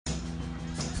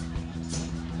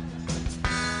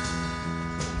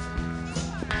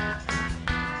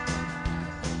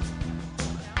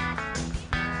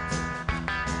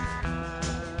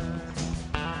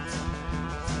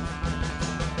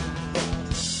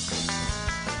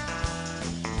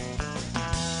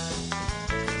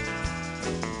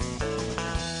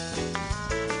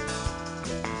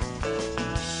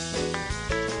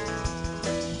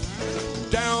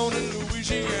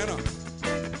Montana,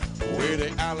 where the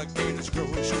alligators grow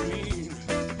so mean.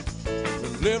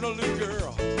 The little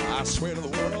girl, I swear to the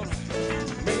world,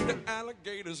 made the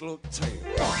alligators look tame.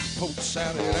 Polk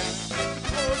salad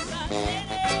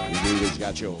and you just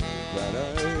got your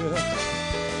brother.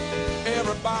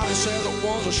 Everybody says it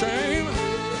was a shame.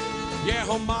 Yeah,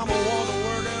 her mama was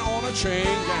working on a chain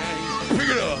gang. Pick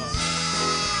it up.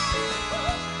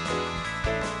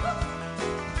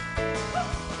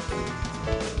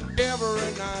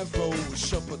 Every night for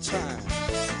supper time,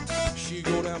 she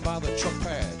go down by the truck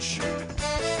patch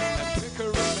and pick her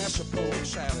a mess of pork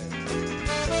salad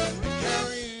and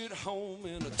carry it home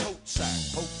in a tote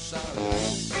sack. Pork salad.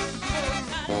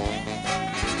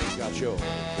 Got your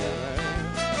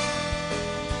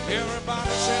everybody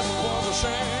said it was a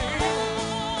shame.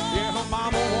 Yeah, her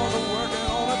mama wasn't working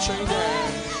on a chain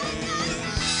gang.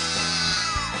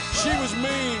 She was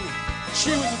mean.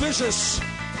 She was vicious.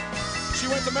 She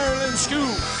went to Maryland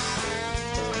school.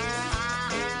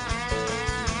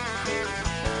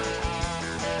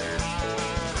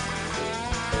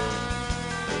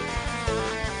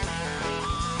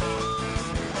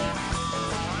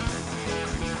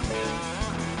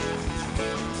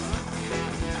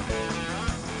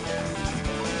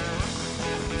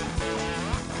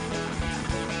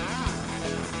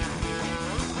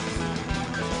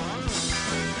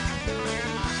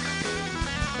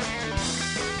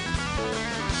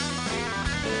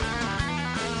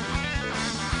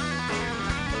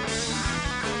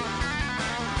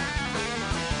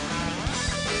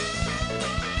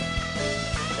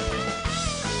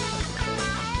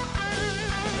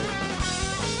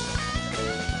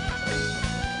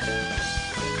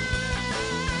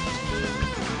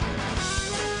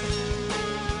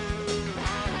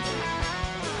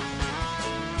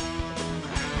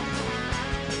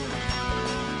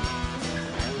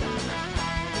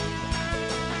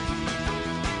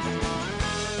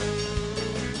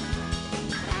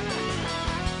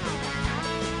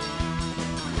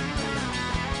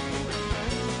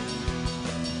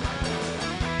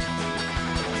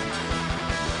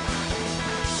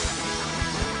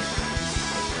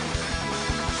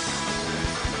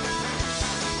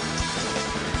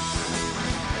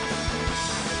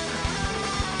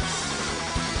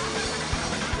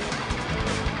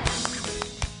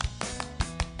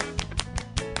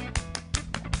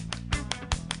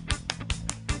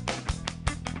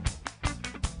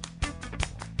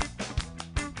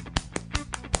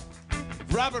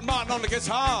 Robert Martin on the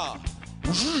guitar.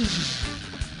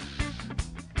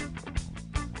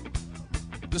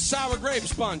 The Sour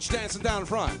Grapes Bunch dancing down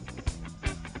front.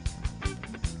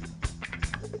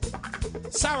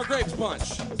 Sour Grapes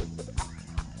Bunch.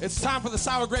 It's time for the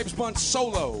Sour Grapes Bunch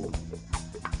solo.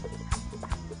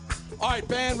 All right,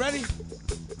 band, ready?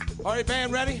 All right,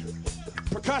 band, ready?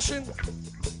 Percussion.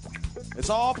 It's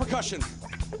all percussion.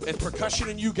 It's percussion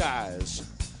and you guys.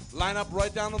 Line up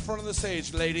right down in front of the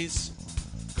stage, ladies.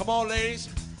 Come on, ladies.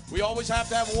 We always have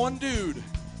to have one dude.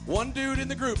 One dude in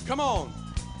the group. Come on.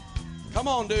 Come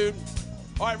on, dude.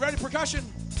 All right, ready, percussion?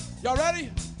 Y'all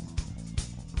ready?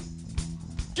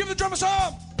 Give the drum a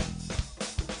song.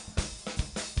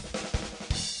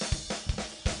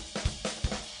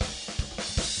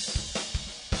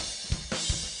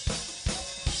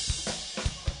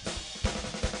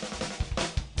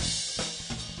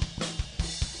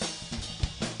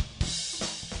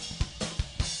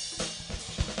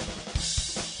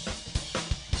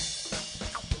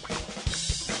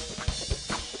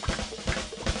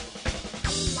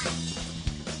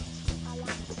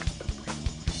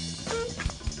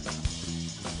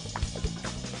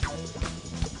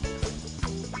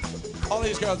 All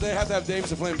these girls, they have to have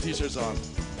Dames of Flame t-shirts on.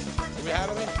 Do we have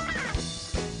any?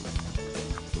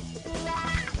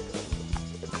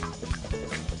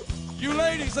 You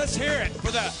ladies, let's hear it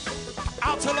for the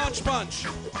Out to Lunch Bunch.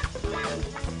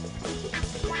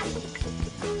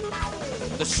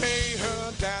 They say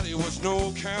her daddy was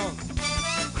no count,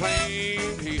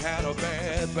 claimed he had a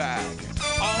bad back.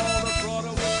 All the brother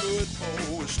was good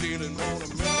for was stealing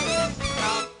watermelon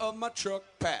out of my truck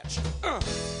patch.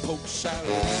 Polk salad.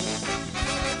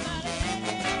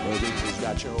 But he's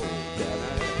got your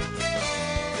daddy.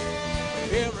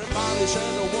 Everybody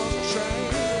said it was a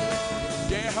shame.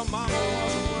 Yeah, her mama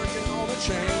wasn't working on the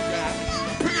chain gang.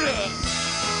 Pick it up.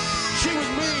 She was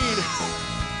mean.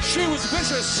 She was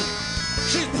vicious.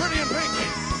 She's pretty and